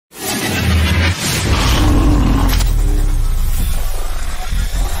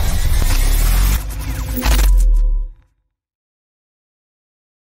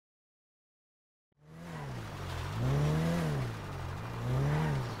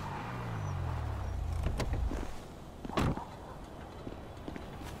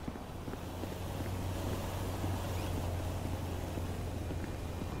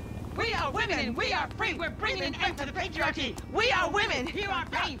are women. We are free. We're bringing an end to the patriarchy. We are women. Hear our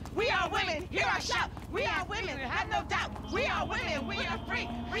pain. We are women. Hear our shout. We are women. Have no doubt. We are women. We are free.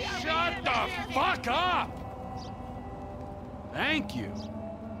 We are Shut the fuck up! Thank you.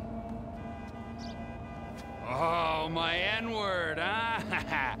 Oh, my N-word,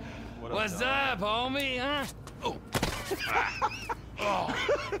 huh? What's up, homie, huh? Oh. Oh.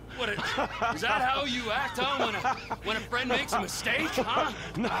 Is that how you act, huh, when a friend makes a mistake, huh?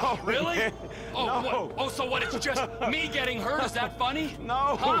 No, really? Man. Oh, no. what? Oh, so what? It's just me getting hurt? Is that funny?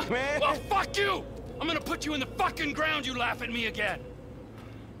 No, huh? man. Well, fuck you! I'm gonna put you in the fucking ground. You laugh at me again.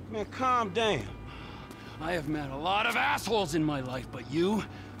 Man, calm down. I have met a lot of assholes in my life, but you?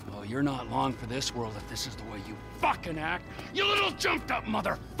 Oh, you're not long for this world if this is the way you fucking act. You little jumped-up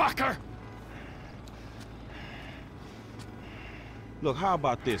motherfucker! Look, how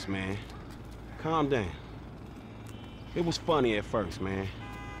about this, man? Calm down. It was funny at first, man.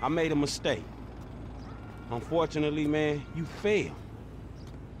 I made a mistake. Unfortunately, man, you failed.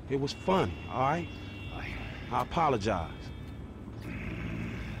 It was funny, all right? I apologize.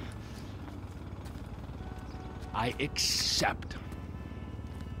 I accept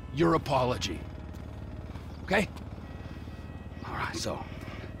your apology. Okay? All right, so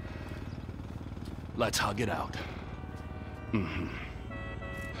let's hug it out. Mm-hmm.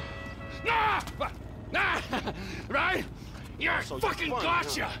 Right? You're So fucking funny,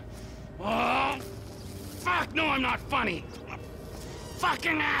 gotcha! Huh? Oh, fuck, no, I'm not funny.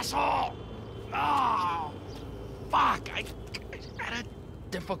 Fucking asshole! Oh, fuck, I had a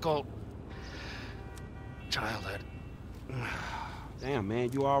difficult childhood. Damn,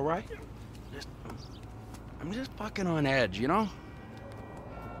 man, you all right? I'm just fucking on edge, you know?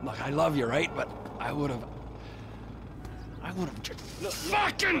 Look, I love you, right? But I would've just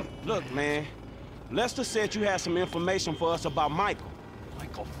fucking... Look, man, Lester said you had some information for us about Michael.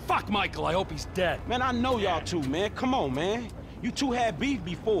 Michael, fuck Michael, I hope he's dead. Man, I know y'all two, man. Come on, man. You two had beef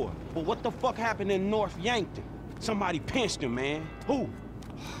before, but what the fuck happened in North Yankton? Somebody pinched him, man. Who?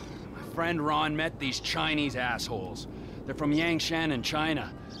 My friend Ron met these Chinese assholes. They're from Yangshan in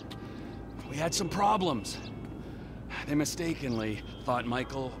China. We had some problems. They mistakenly thought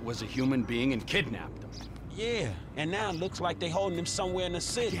Michael was a human being and kidnapped him. Yeah, and now it looks like they holding him somewhere in the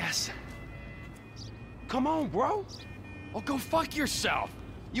city. Yes. Come on, bro. Well, go fuck yourself.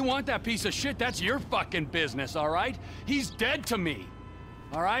 You want that piece of shit, that's your fucking business, all right? He's dead to me,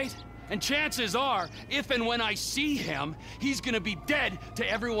 all right? And chances are, if and when I see him, he's gonna be dead to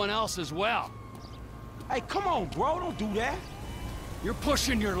everyone else as well. Hey, come on, bro. Don't do that. You're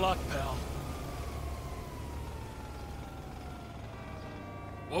pushing your luck, pal.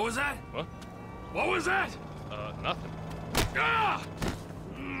 What was that? What? What was that? Nothing. Ah!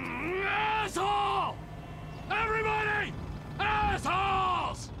 Asshole! Everybody!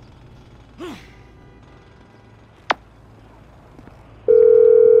 Assholes!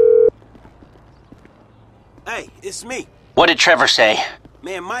 Hey, it's me. What did Trevor say?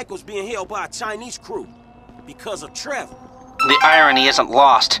 Man, Michael's being held by a Chinese crew. Because of Trevor. The irony isn't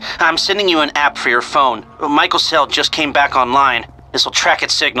lost. I'm sending you an app for your phone. Michael's cell just came back online. This will track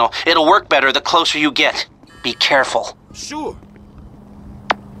its signal. It'll work better the closer you get. Be careful. Sure.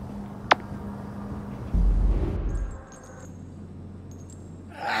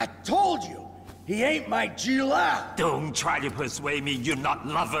 I told you, he ain't my Gila. Don't try to persuade me you're not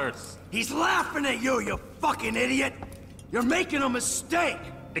lovers. He's laughing at you, you fucking idiot. You're making a mistake.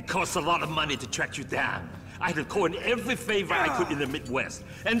 It costs a lot of money to track you down. I had to call in every favor I could in the Midwest.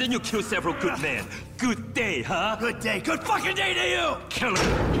 And then you killed several good men. Good day, huh? Good day. Good fucking day to you. Kill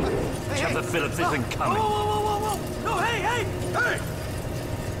him. Trevor Phillips isn't coming. Whoa. No, hey.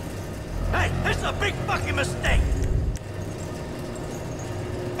 Hey, this is a big fucking mistake.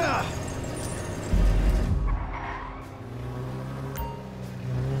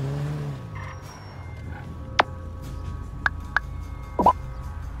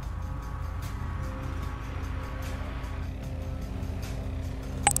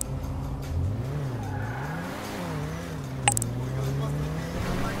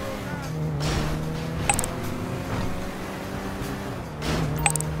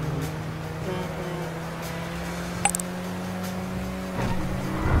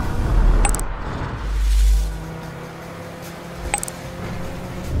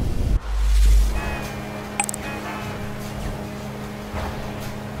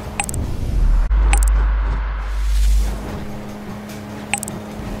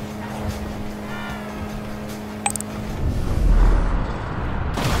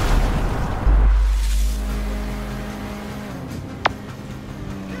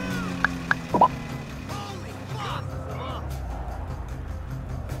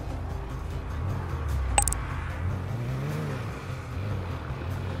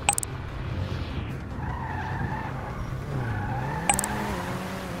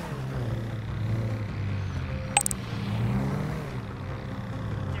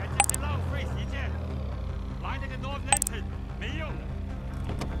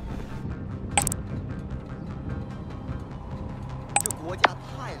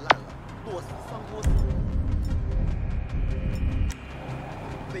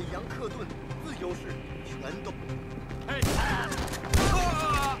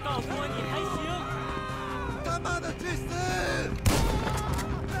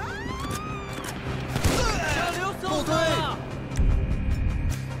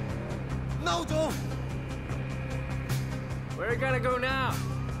 now.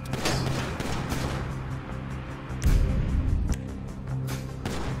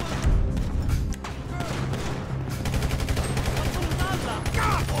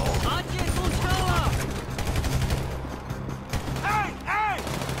 Hey, hey!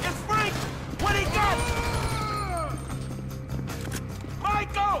 It's Frank! What he got?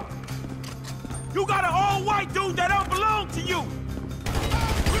 Michael! You got an old white dude that don't belong to you!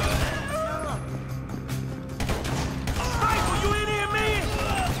 Michael, you in here, man?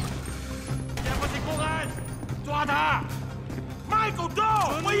 Michael,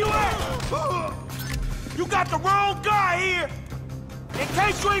 dog! Where you at? You got the wrong guy here! In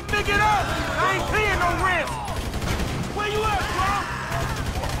case you ain't figured out, I ain't paying no rent! Where you at, bro?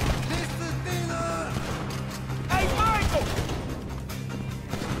 Hey, Michael!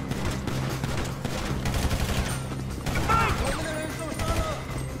 Michael!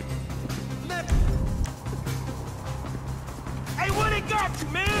 Hey, what they got you,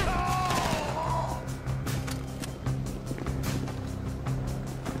 man?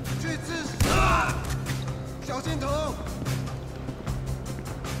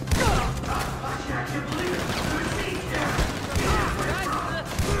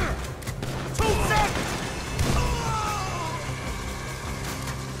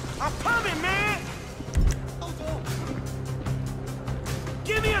 I'm coming, man!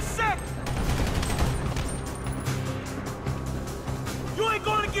 Give me a sec! You ain't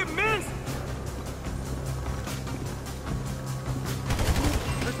gonna get minced!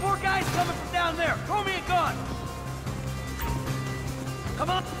 There's more guys coming from down there. Throw me a gun. Come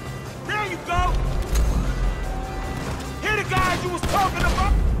on. There you go! Here the guys you was talking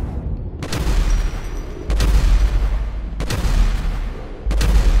about!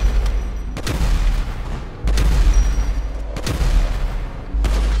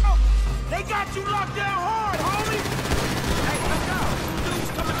 They got you locked down hard, homie! Hey, look out!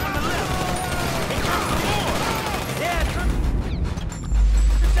 Dude's coming from the left. Here comes some more! Yeah,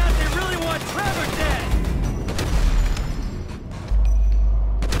 turns out they really want Trevor dead.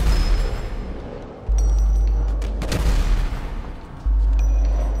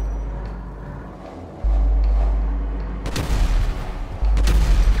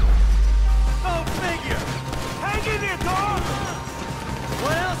 Go figure! Hang in there, dog!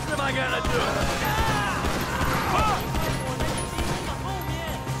 What else am I gonna do?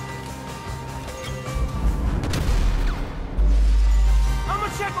 I'm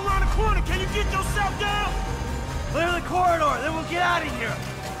gonna check around the corner. Can you get yourself down? Clear the corridor, then we'll get out of here.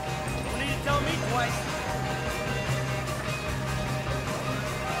 Don't need to tell me twice.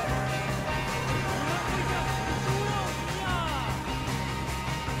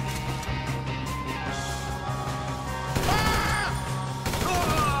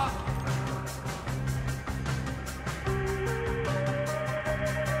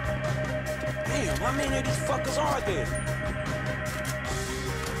 Damn, how many of these fuckers are there?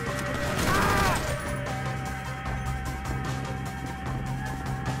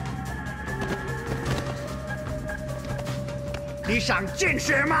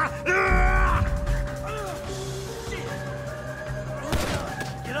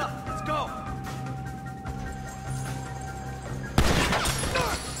 Get up, let's go.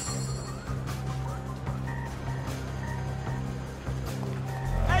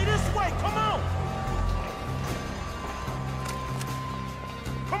 Hey, this way, come on!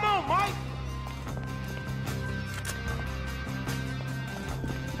 Come on, Mike!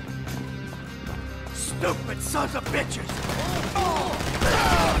 Stupid sons of bitches!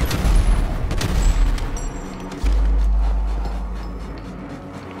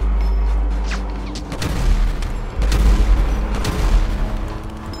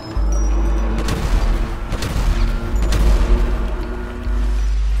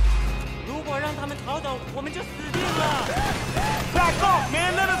 Back off,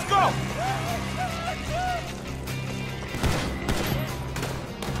 man! Let us go!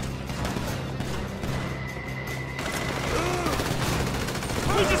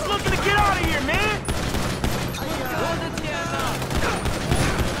 We're just looking to get out of here, man!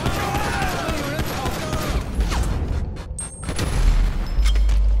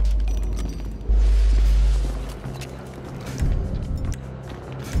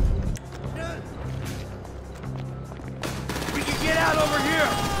 We can get out over here!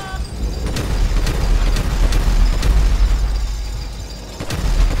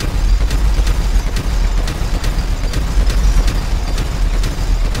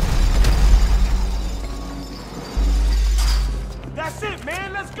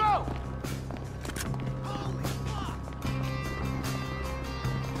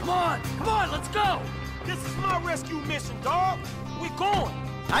 going?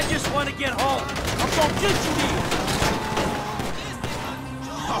 I just want to get home. I'm gonna get you here.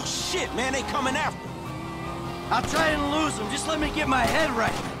 Oh, shit, man, they coming after me. I'll try and lose them. Just let me get my head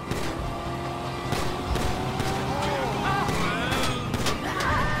right.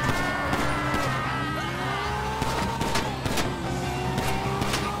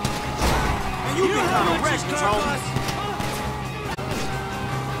 Man, you been kind of reckless, homie.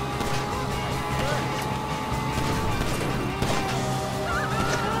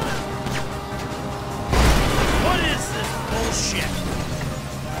 What is this bullshit?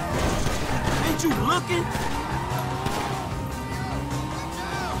 Ain't you looking?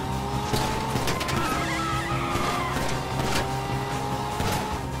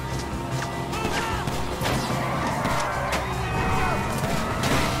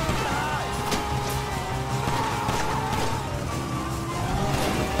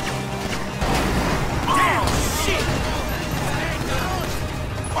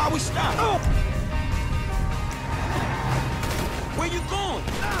 We stop. Oh. Where you going?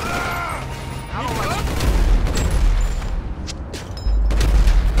 I don't like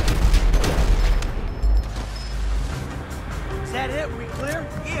Is that it? We clear?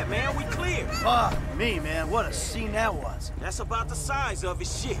 Yeah, man, we clear. Fuck me, man. What a scene that was. That's about the size of it,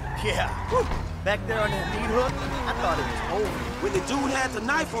 shit. Yeah. Whew. Back there on that meat hook, I thought it was over. When the dude had the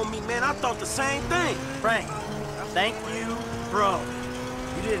knife on me, man, I thought the same thing. Frank, thank you, bro.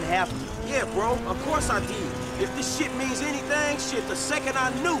 You didn't have to. Yeah, bro, of course I did. If this shit means anything, shit, the second I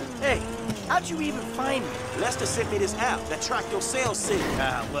knew. Hey, how'd you even find me? Lester sent me this app that tracked your cell signal.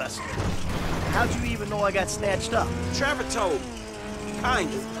 Ah, Lester. How'd you even know I got snatched up? Trevor told me.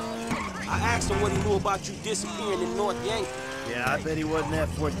 Kinda. I asked him what he knew about you disappearing in North Yankee. Yeah, I bet he wasn't that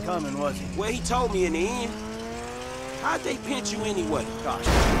forthcoming, was he? Well, he told me in the end. How'd they pinch you anyway? Gosh.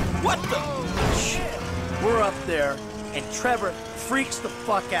 What the? Shit. We're up there, and Trevor freaks the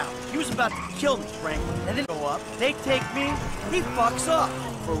fuck out. He was about to kill me, Franklin, and then go up. They take me, he fucks up.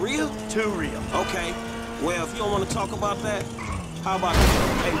 For real? Too real. Okay. Well, if you don't want to talk about that, how about...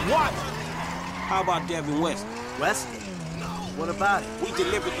 Hey, what? How about Devin West? West? What about it? We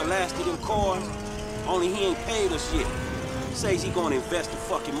delivered the last of them cars, only he ain't paid us yet. Says he gonna invest the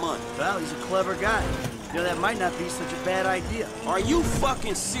fucking money. Well, he's a clever guy. You know, that might not be such a bad idea. Are you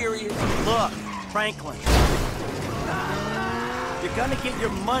fucking serious? Look, Franklin. You're gonna get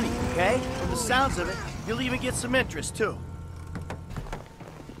your money, okay? From the sounds of it, you'll even get some interest, too.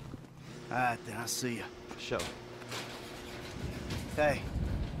 All right, then, I'll see you. Sure. Hey,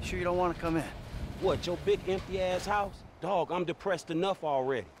 you sure you don't want to come in? What, your big empty-ass house? Dog, I'm depressed enough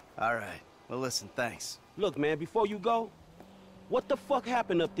already. All right. Well, listen, thanks. Look, man, before you go, what the fuck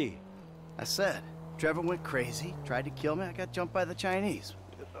happened up there? I said, Trevor went crazy, tried to kill me, I got jumped by the Chinese.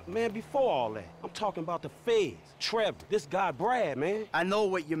 Man, before all that, I'm talking about the feds. Trevor, this guy Brad, man. I know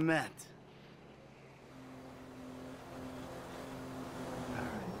what you meant. All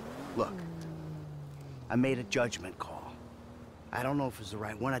right. Look, I made a judgment call. I don't know if it was the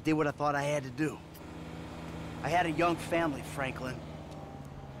right one. I did what I thought I had to do. I had a young family, Franklin.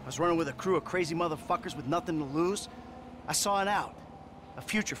 I was running with a crew of crazy motherfuckers with nothing to lose. I saw an out. A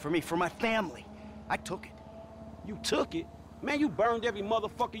future for me, for my family. I took it. You took it? Man, you burned every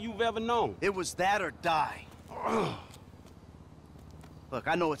motherfucker you've ever known. It was that or die. Look,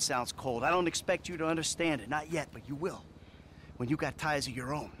 I know it sounds cold. I don't expect you to understand it. Not yet, but you will. When you got ties of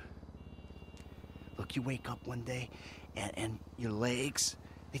your own. Look, you wake up one day, and your legs,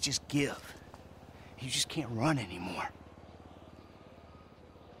 they just give. You just can't run anymore.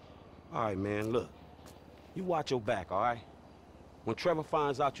 All right, man, look. You watch your back, all right? When Trevor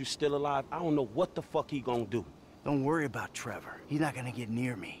finds out you're still alive, I don't know what the fuck he gonna do. Don't worry about Trevor. He's not gonna get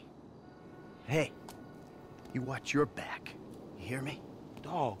near me. Hey, you watch your back. You hear me?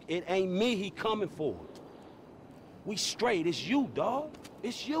 Dog, it ain't me he coming for. We straight. It's you, dog.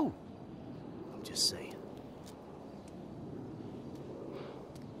 It's you. I'm just saying.